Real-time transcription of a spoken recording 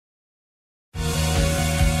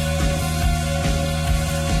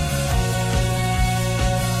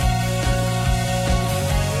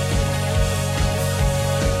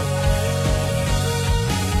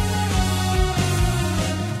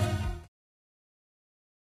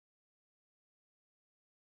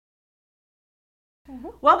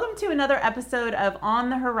Welcome to another episode of On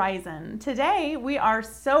the Horizon. Today we are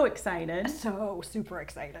so excited. Super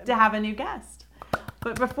excited. To have a new guest.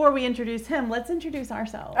 But before we introduce him, let's introduce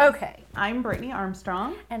ourselves. Okay. I'm Brittany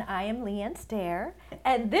Armstrong. And I am Leanne Stair.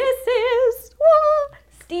 And this is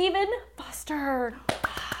Stephen Foster.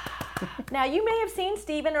 Now, you may have seen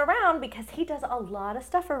Stephen around because he does a lot of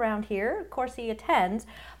stuff around here. Of course, he attends,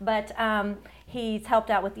 but he's helped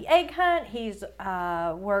out with the egg hunt. He's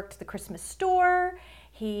worked the Christmas store.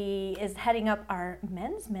 He is heading up our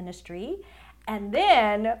men's ministry. And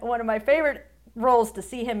then one of my favorite roles to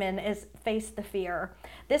see him in is Face the Fear.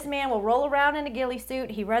 This man will roll around in a ghillie suit.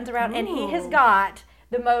 He runs around and he has got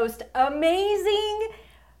the most amazing,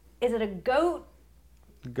 is it a goat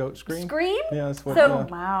scream? Yeah, that's what. So,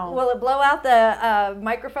 wow. Will it blow out the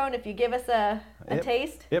microphone if you give us a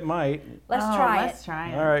taste? It might. Let's try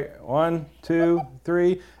it. All right, 1, 2,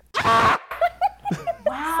 3.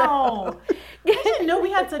 Wow. I didn't know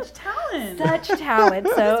we had such talent. Such talent.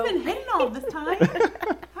 So he's been hidden all this time.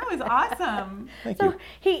 That was awesome. Thank you.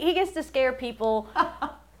 He gets to scare people.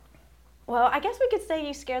 Well, I guess we could say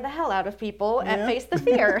you scare the hell out of people at Face the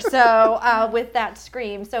Fear. So with that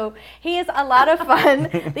scream. So he is a lot of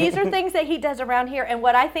fun. These are things that he does around here. And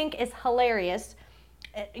what I think is hilarious,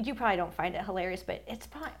 you probably don't find it hilarious, but it's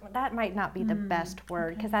probably, that might not be the best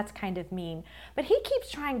word because that's kind of mean. But he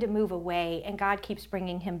keeps trying to move away and God keeps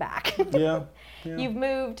bringing him back. Yeah. You've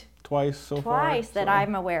moved twice so far. Twice that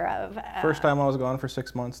I'm aware of. First time I was gone for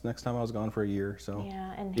 6 months. Next time I was gone for a year. So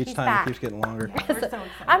yeah, and each he's time back. it keeps getting longer. We're so excited.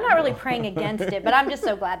 I'm not really praying against it, but I'm just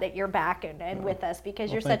so glad that you're back and with us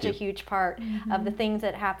because you're thank such a you. huge part of the things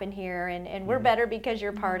that happen here, and we're better because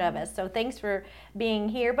you're part of us. So thanks for being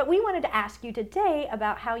here. But we wanted to ask you today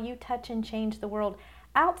about how you touch and change the world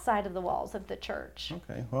outside of the walls of the church.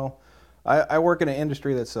 Okay. Well, I work in an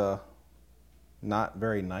industry that's not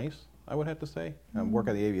very nice, I would have to say. I work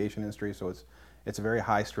in the aviation industry, so it's a very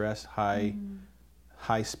high stress, high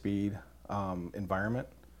speed environment.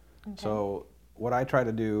 Okay. So what I try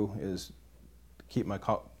to do is keep my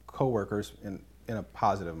coworkers in a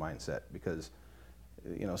positive mindset because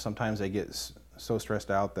sometimes they get so stressed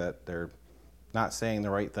out that they're not saying the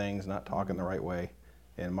right things, not talking the right way,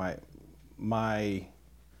 and my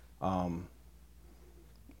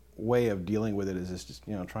way of dealing with it is just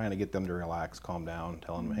trying to get them to relax, calm down,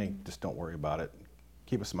 tell them, hey, just don't worry about it.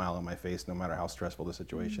 Keep a smile on my face no matter how stressful the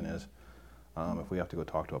situation is. If we have to go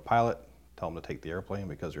talk to a pilot, tell them to take the airplane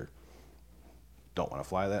because they don't want to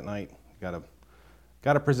fly that night. Got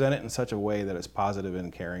to present it in such a way that it's positive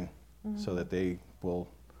and caring so that they will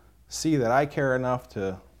see that I care enough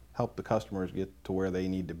to help the customers get to where they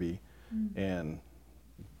need to be and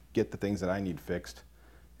get the things that I need fixed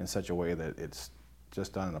in such a way that it's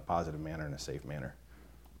just done in a positive manner and a safe manner.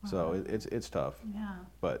 Wow. So it's tough. Yeah.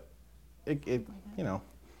 But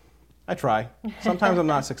I try. Sometimes I'm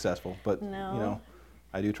not successful, but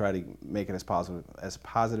I do try to make it as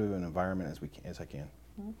positive an environment as I can.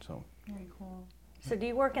 So very cool. So do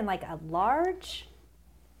you work in like a large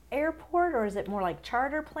airport or is it more like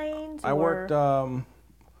charter planes? I worked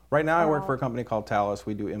right now I work for a company called Thales.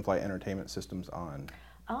 We do in-flight entertainment systems on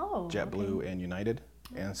JetBlue and United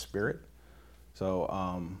and Spirit.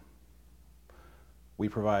 So we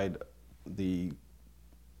provide the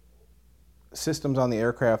systems on the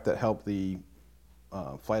aircraft that help the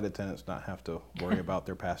flight attendants not have to worry about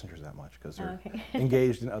their passengers that much because they're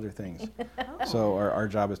engaged in other things. So our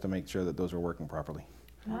job is to make sure that those are working properly.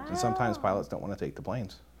 Wow. And sometimes pilots don't want to take the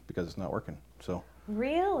planes because it's not working. So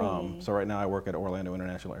really? So right now I work at Orlando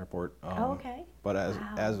International Airport. Okay. But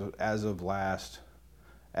as of last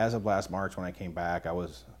March when I came back, I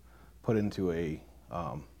was put into a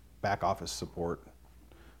back office support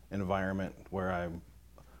environment where I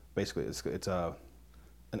basically it's an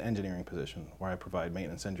engineering position where I provide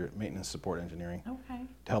maintenance support engineering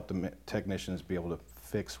to help the technicians be able to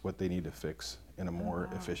fix what they need to fix in a more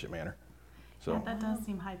efficient manner. So that does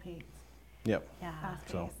seem high paced. Yep. Yeah. Fast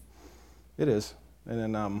paced. So it is. And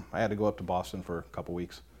then I had to go up to Boston for a couple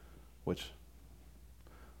weeks, which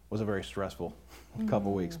was a very stressful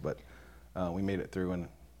couple weeks, but we made it through. And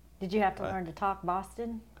did you have to learn to talk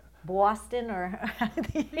Boston? Boston or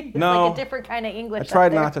it's no, like a different kind of English. I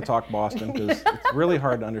tried not to talk Boston because it's really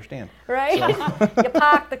hard to understand. Right? So. You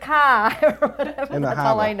park the car or whatever. In the That's harbor.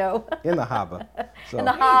 all I know. In the harbor. So. In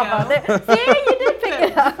the harbor. See, you did pick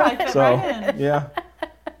it up. So yeah.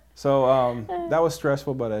 So that was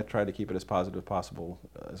stressful, but I tried to keep it as positive as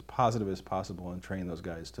possible, and train those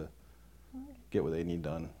guys to get what they need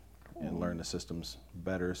done and learn the systems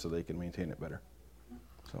better so they can maintain it better.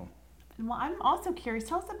 So. Well, I'm also curious.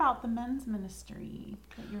 Tell us about the men's ministry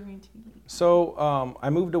that you're going to be leading. So I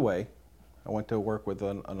moved away I went to work with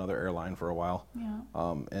another airline for a while.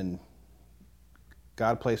 Yeah. And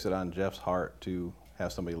God placed it on Jeff's heart to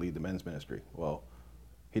have somebody lead the men's ministry. Well,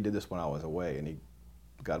 he did this when I was away, and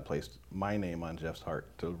God placed my name on Jeff's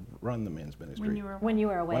heart to run the men's ministry. When you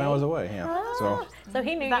were away? When I was away, yeah. Ah, so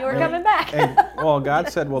he knew That you were really- coming back. And, well, God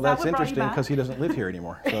said, well, Is that that's what brought you interesting back? because he doesn't live here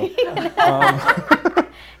anymore. So,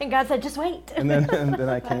 And God said, just wait. and then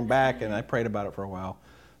I came back and I prayed about it for a while.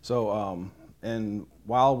 So, and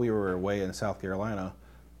while we were away in South Carolina,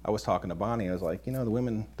 I was talking to Bonnie. I was like, the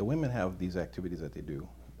women have these activities that they do,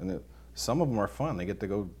 and some of them are fun. They get to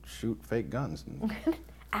go shoot fake guns and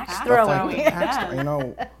Axe Axe throwing. throwing.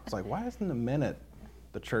 Yeah. It's like, why doesn't the men at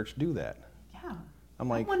the church do that? Yeah. I'm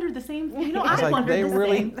like, I wondered the same thing. I was I like, wondered they the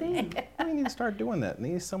really, same thing. they need to start doing that. They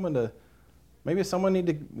need someone to, maybe someone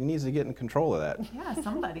needs to get in control of that. Yeah,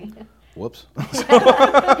 somebody. Whoops.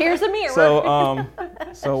 Here's a mirror.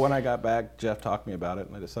 So when I got back, Jeff talked to me about it,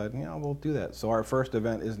 and I decided, we'll do that. So our first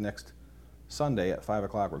event is next Sunday at 5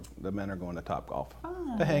 o'clock. The men are going to Topgolf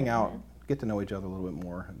to hang out, get to know each other a little bit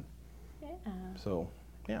more. And Yeah. so,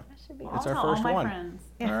 yeah, That should be it's I'll our tell first all my one. friends.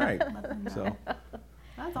 All right. Let them know. So,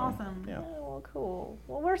 That's awesome. yeah. Oh, well, cool.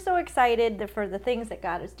 Well, we're so excited for the things that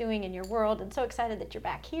God is doing in your world, and so excited that you're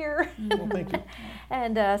back here. Well, thank you.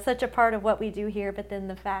 And such a part of what we do here, but then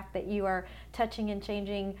the fact that you are touching and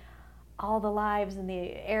changing all the lives in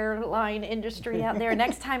the airline industry out there.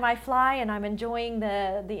 Next time I fly and I'm enjoying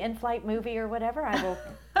the in-flight movie or whatever, I will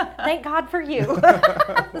thank God for you.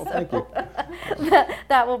 Well, thank you.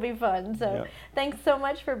 That will be fun. So Yeah. thanks so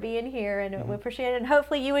much for being here, and we appreciate it. And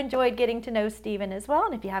hopefully you enjoyed getting to know Stephen as well.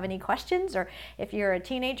 And if you have any questions, or if you're a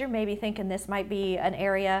teenager maybe thinking this might be an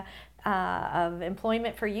area of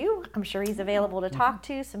employment for you, I'm sure he's available to talk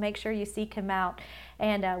to. So make sure you seek him out,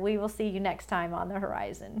 and we will see you next time on the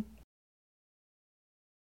Horizon.